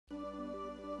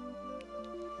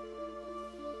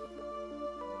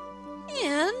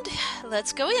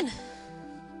Let's go in.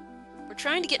 We're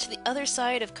trying to get to the other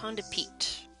side of Conde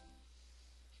Pete.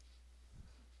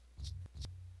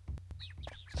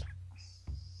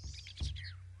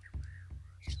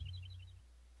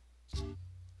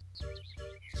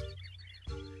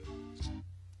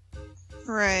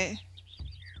 Right.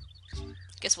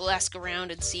 Guess we'll ask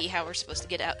around and see how we're supposed to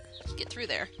get through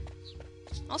there.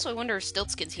 Also, I wonder if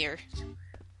Stiltskin's here.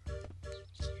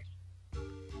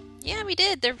 Yeah, we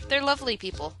did. They're lovely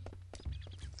people.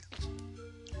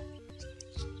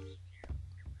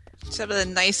 Some of the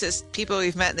nicest people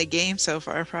we've met in the game so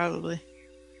far, probably.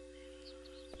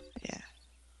 Yeah.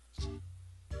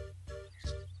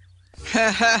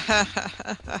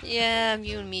 Yeah,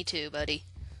 you and me too, buddy.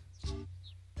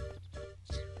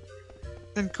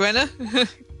 And Gwenna?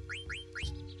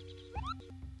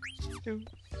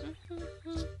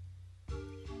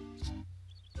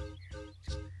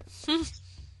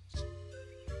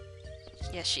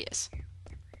 Yes, she is.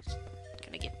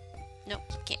 Can I get... Nope,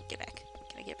 can't get back.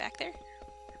 Can I get back there?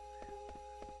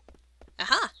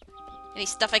 Aha! Any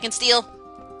stuff I can steal?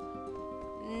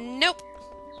 Nope.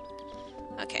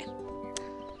 Okay.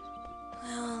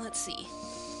 Well, let's see.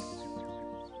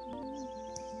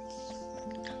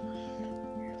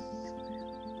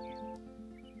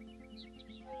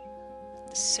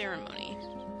 The ceremony.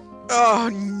 Oh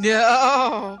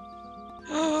no!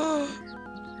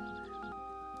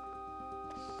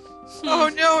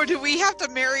 Oh no, do we have to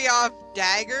marry off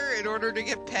Dagger in order to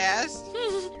get past?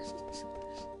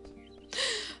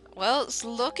 Well, it's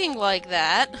looking like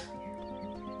that.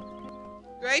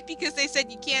 Right? Because they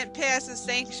said you can't pass the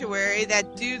sanctuary,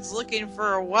 that dude's looking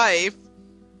for a wife.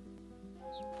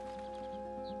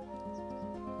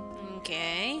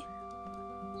 Okay.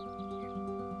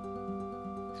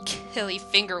 Kelly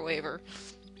finger waver.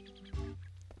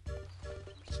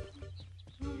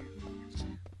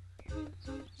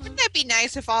 Wouldn't that be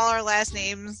nice if all our last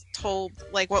names told,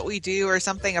 like, what we do or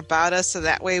something about us, so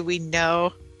that way we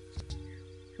know?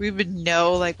 We would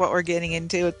know, like, what we're getting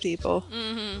into with people.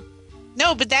 Mm-hmm.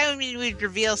 No, but that would mean we'd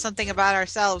reveal something about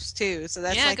ourselves, too. So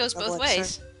that's Yeah, like it goes both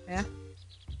ways. Yeah.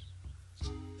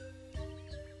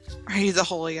 Are you the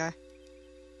holy guy?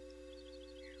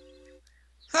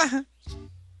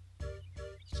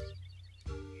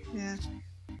 Yeah.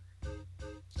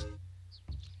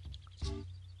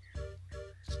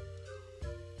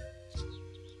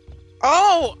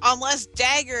 Oh, unless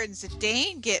Dagger and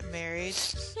Zidane get married.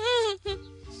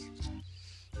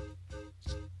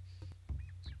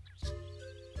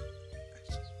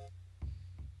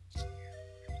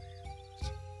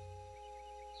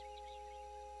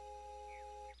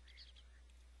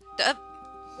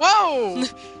 Whoa!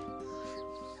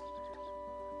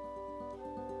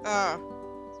 Oh.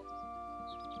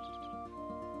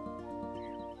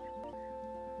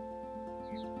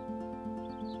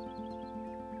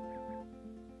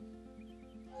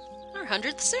 Our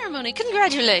 100th ceremony.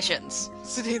 Congratulations!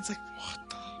 Zidane's like, what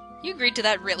the? You agreed to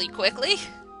that really quickly.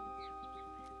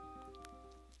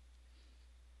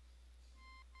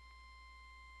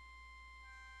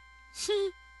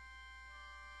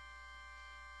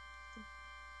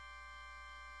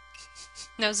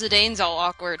 Now Zidane's all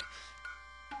awkward.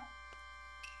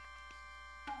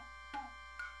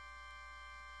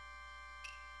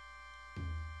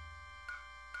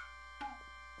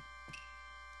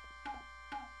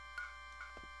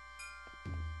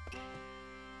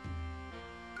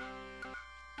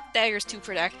 Dagger's too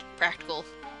practical.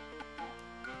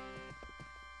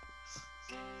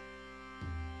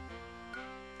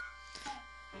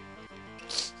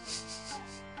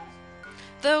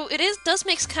 Though it does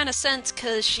make kind of sense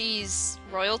because she's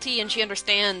royalty and she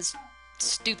understands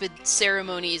stupid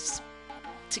ceremonies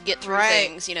to get through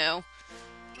things, you know?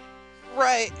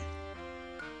 Right.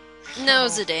 No,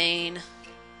 Zidane.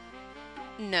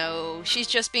 No, she's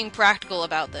just being practical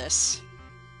about this.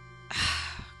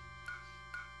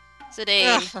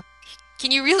 Zidane, can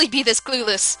you really be this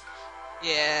clueless?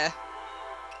 Yeah.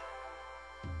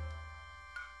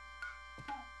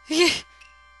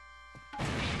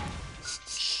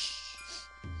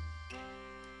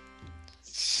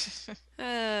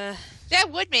 That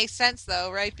would make sense,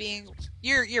 though, right?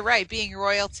 You're right. Being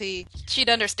royalty, she'd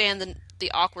understand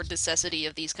the awkward necessity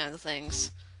of these kinds of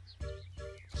things.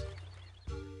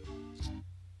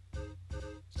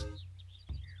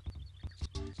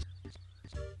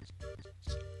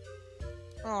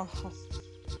 Oh.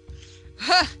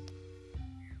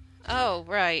 Oh,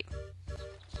 right.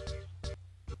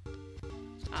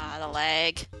 Ah, the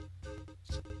lag.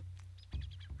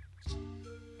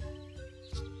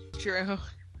 True.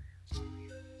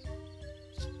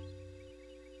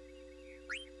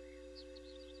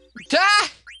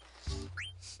 Ah!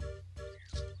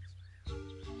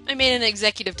 made an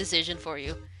executive decision for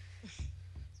you.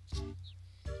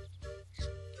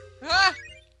 Ah!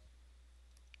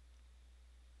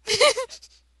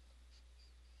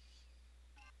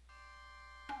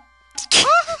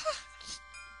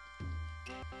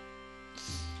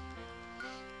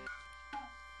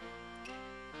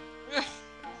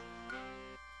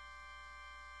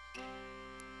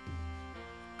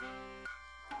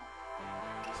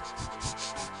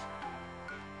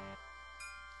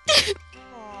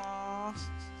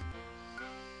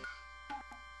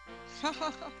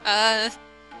 Aw.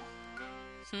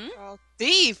 Well,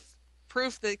 thief!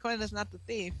 Proof that Quinn is not the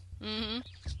thief. Mm-hmm.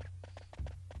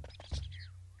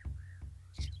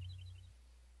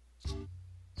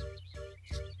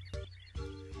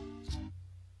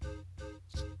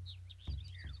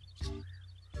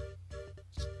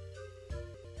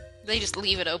 They just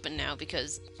leave it open now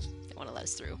because they want to let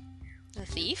us through. The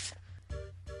thief?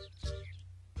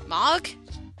 Mog?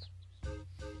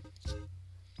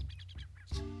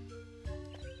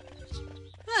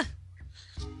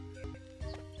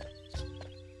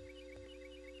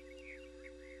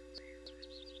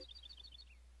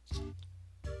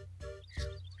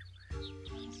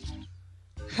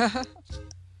 Huh.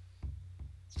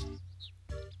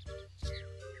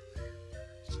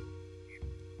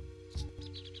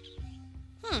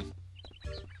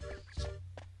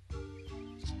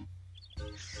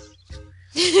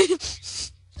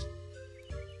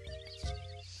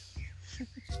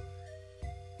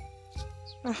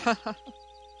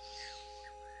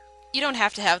 You don't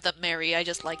have to have them marry, I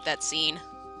just like that scene.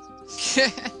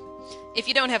 If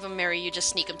you don't have them marry, you just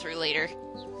sneak them through later.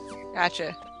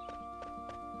 Gotcha.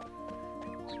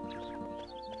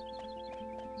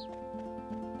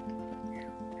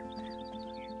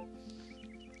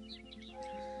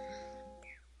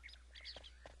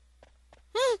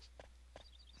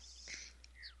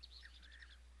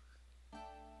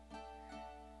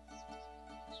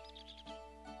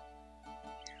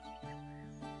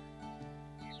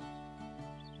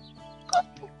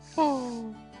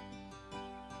 Oh.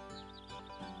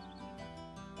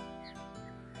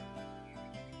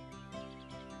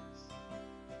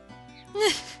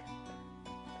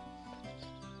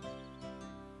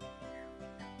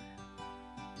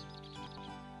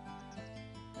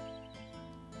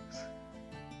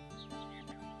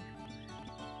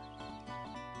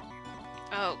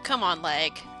 Oh, come on,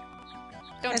 Leg.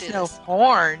 Don't That's do no this.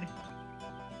 horn.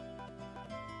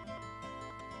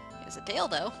 It's a tail,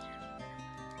 though.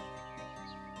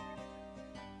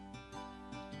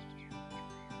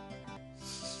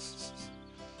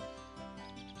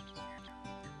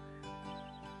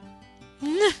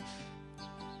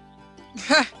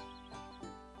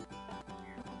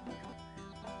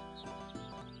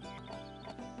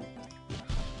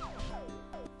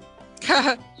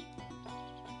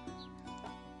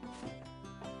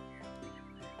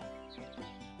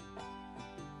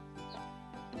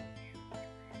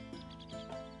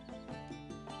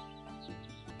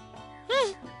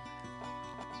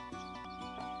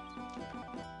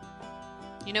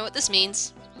 You know what this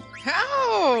means?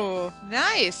 Oh,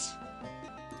 nice.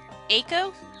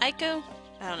 Aiko? Aiko?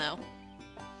 I don't know.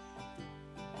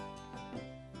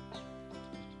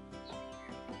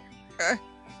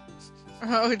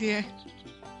 Oh dear.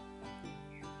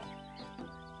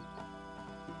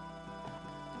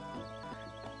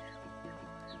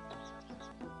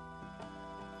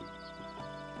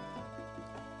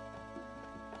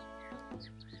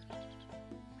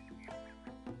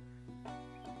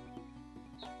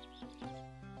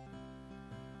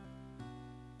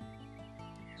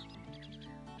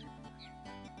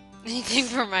 Anything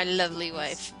for my lovely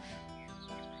wife.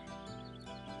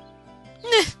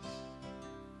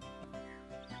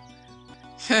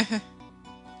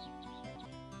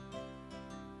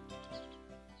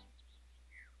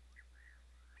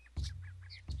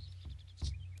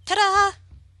 Ta-da!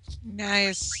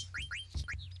 Nice.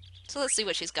 So let's see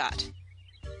what she's got.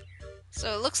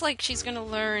 So it looks like she's gonna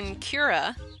learn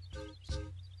Cura.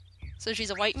 So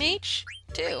she's a white mage,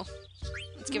 too.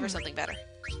 Let's give her something better.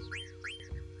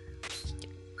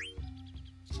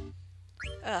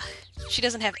 Ugh, she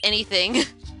doesn't have anything.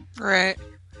 Right.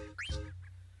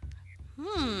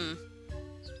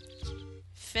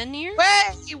 Fenrir?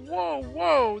 Wait! Whoa,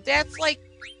 whoa! That's like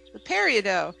the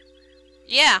Peridot.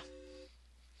 Yeah.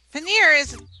 Fenrir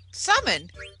is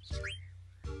summoned.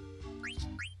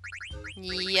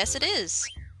 Yes, it is.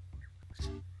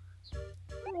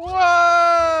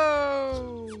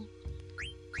 Whoa!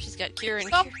 She's got Cure and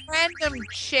Some Cure. random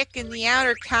chick in the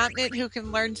outer continent who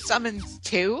can learn summons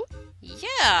too?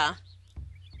 Yeah.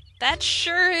 That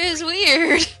sure is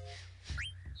weird.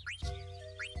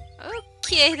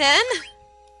 Okay then.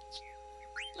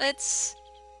 Let's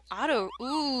auto.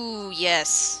 Ooh,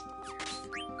 yes.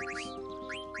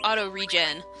 Auto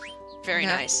regen. Very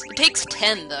Yeah. nice. It takes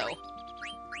 10 though.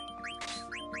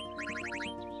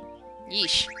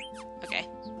 Yeesh. Okay.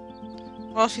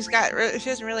 Well, she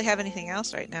doesn't really have anything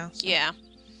else right now. So. Yeah.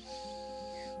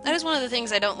 That is one of the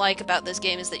things I don't like about this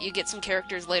game, is that you get some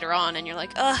characters later on and you're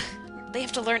like, ugh, they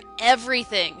have to learn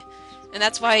everything. And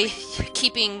that's why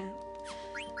keeping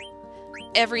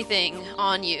everything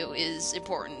on you is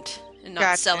important and not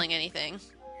Gotcha. selling anything.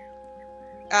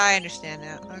 I understand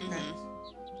that. Okay.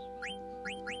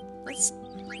 Is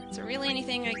there really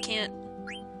anything I can't...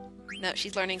 No,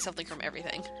 she's learning something from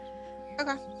everything.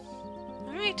 Okay.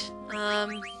 Alright,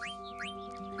 I'm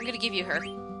gonna give you her.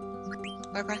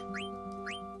 Okay.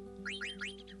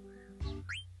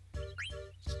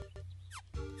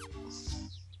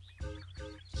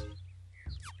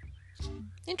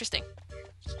 Interesting.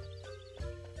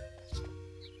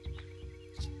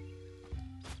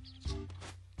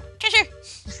 Treasure!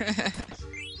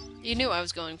 You knew I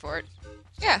was going for it.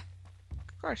 Yeah.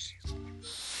 Of course.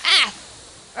 Ah!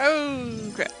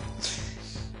 Oh crap.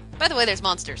 By the way, there's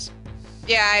monsters.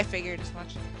 Yeah, I figured as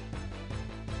much.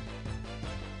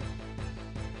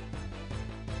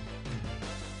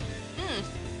 Hmm.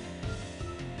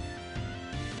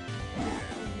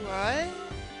 What?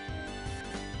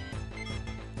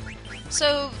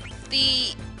 So,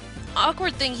 the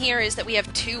awkward thing here is that we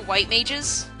have 2 white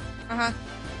mages. Uh-huh.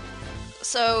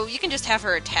 So, you can just have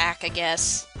her attack, I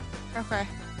guess. Okay.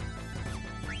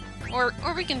 Or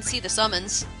we can see the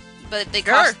summons, but they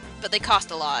Sure.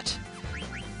 cost a lot.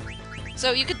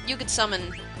 So you could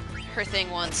summon her thing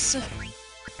once.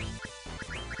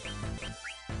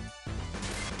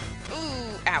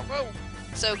 Ooh, ow. Whoa.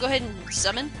 So go ahead and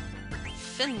summon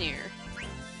Fenrir.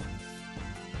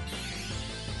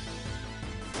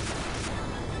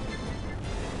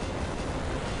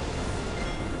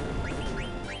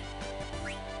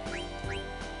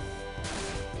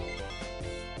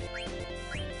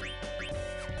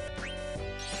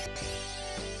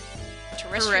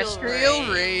 Terrestrial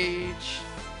Rage.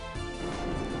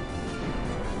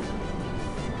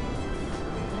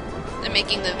 They're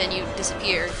making the venue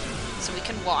disappear so we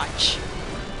can watch.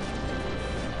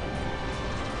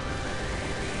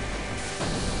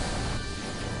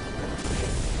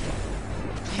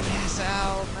 Yes,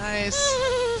 ow,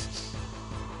 nice.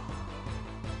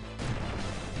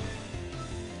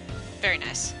 Very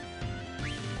nice.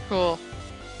 Cool.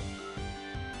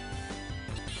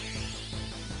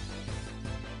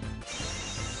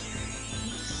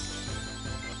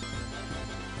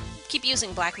 Keep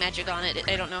using black magic on it.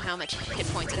 I don't know how much hit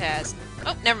points it has.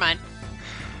 Oh, never mind.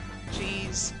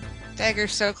 Jeez.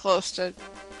 Dagger's so close to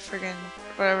friggin'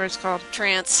 whatever it's called.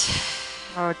 Trance.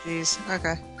 Oh, jeez.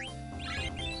 Okay.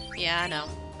 Yeah, I know.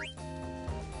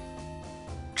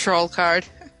 Troll card.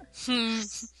 Hmm.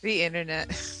 The internet.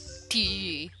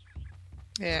 T.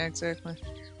 Yeah, exactly.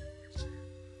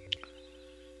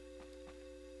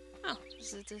 Oh,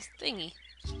 this thingy.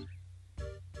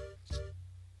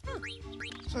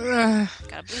 Ugh.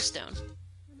 Got a blue stone.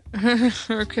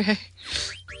 Okay.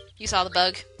 You saw the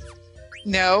bug?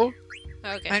 No,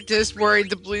 Okay. I'm just worried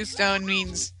the blue stone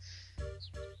means...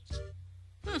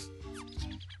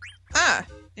 Ah,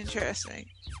 interesting.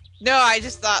 No, I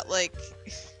just thought, like,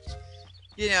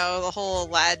 you know, the whole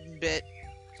Aladdin bit.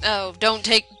 Oh, don't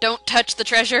touch the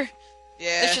treasure.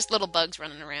 Yeah. There's just little bugs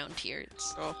running around here.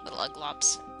 It's Cool. little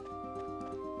uglops.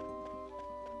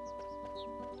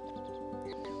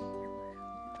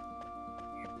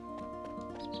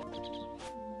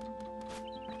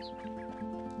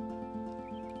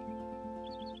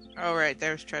 Oh, right,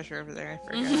 there was treasure over there. I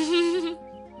forgot.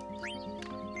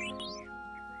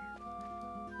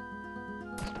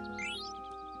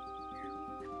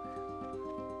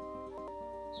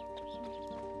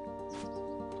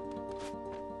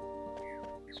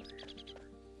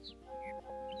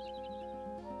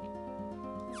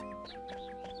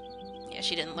 Yeah,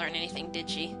 she didn't learn anything, did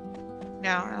she?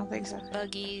 No, I don't think so.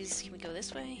 Buggies. Can we go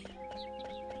this way?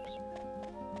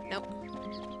 Nope.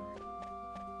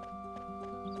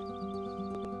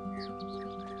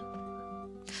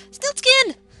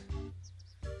 Stiltskin!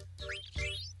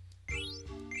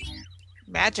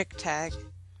 Magic tag.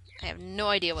 I have no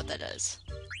idea what that does.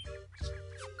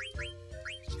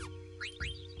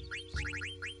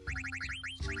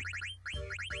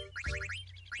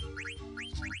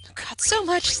 Got so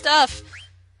much stuff!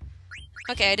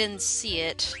 Okay, I didn't see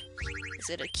it. Is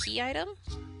it a key item?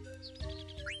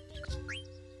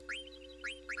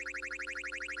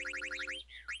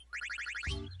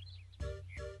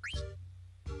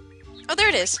 Oh, there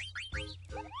it is!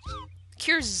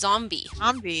 Cure zombie.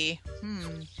 Zombie.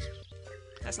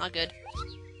 That's not good.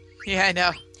 Yeah, I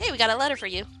know. Hey, we got a letter for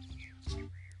you.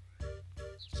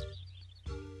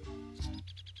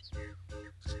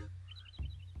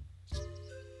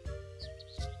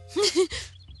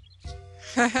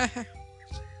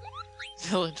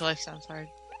 Village life sounds hard.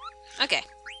 Okay.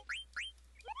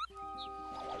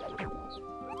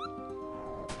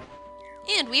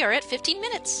 And we are at 15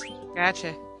 minutes.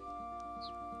 Gotcha.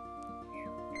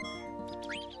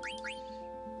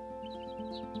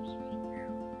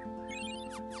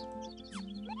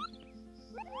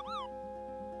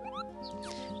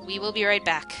 We will be right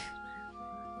back.